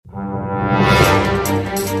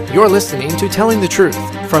You're listening to Telling the Truth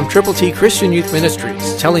from Triple T Christian Youth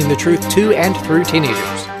Ministries, telling the truth to and through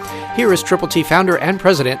teenagers. Here is Triple T founder and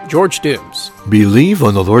president, George Dooms. Believe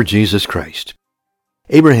on the Lord Jesus Christ.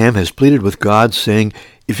 Abraham has pleaded with God, saying,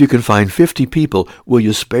 "If you can find 50 people, will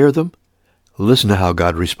you spare them?" Listen to how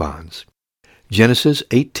God responds. Genesis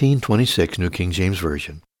 18:26, New King James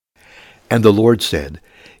Version. And the Lord said,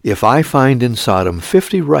 "If I find in Sodom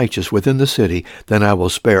 50 righteous within the city, then I will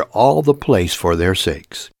spare all the place for their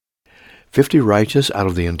sakes." 50 righteous out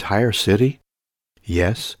of the entire city?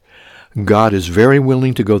 Yes, God is very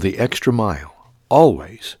willing to go the extra mile,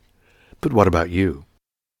 always. But what about you?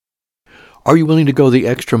 Are you willing to go the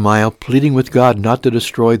extra mile, pleading with God not to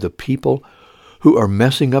destroy the people who are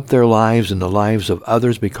messing up their lives and the lives of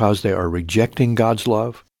others because they are rejecting God's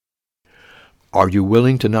love? Are you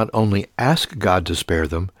willing to not only ask God to spare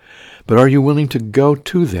them, but are you willing to go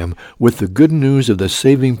to them with the good news of the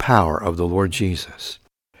saving power of the Lord Jesus?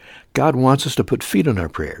 God wants us to put feet on our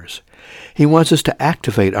prayers. He wants us to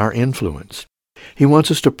activate our influence. He wants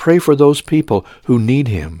us to pray for those people who need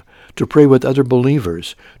Him, to pray with other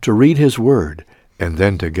believers, to read His Word, and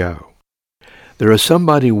then to go. There is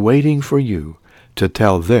somebody waiting for you to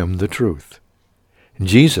tell them the truth.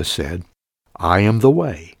 Jesus said, "I am the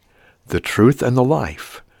way, the truth, and the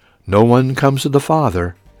life. No one comes to the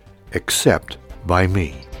Father except by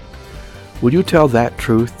me." Will you tell that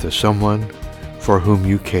truth to someone for whom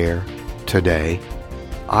you care today?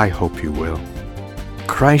 I hope you will.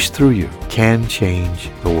 Christ through you can change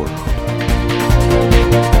the world.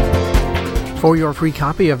 For your free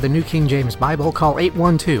copy of the New King James Bible, call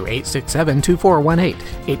 812-867-2418,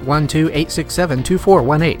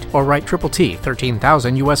 812-867-2418, or write Triple T,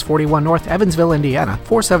 13,000 U.S. 41 North, Evansville, Indiana,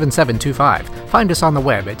 47725. Find us on the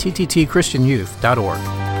web at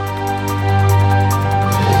tttchristianyouth.org.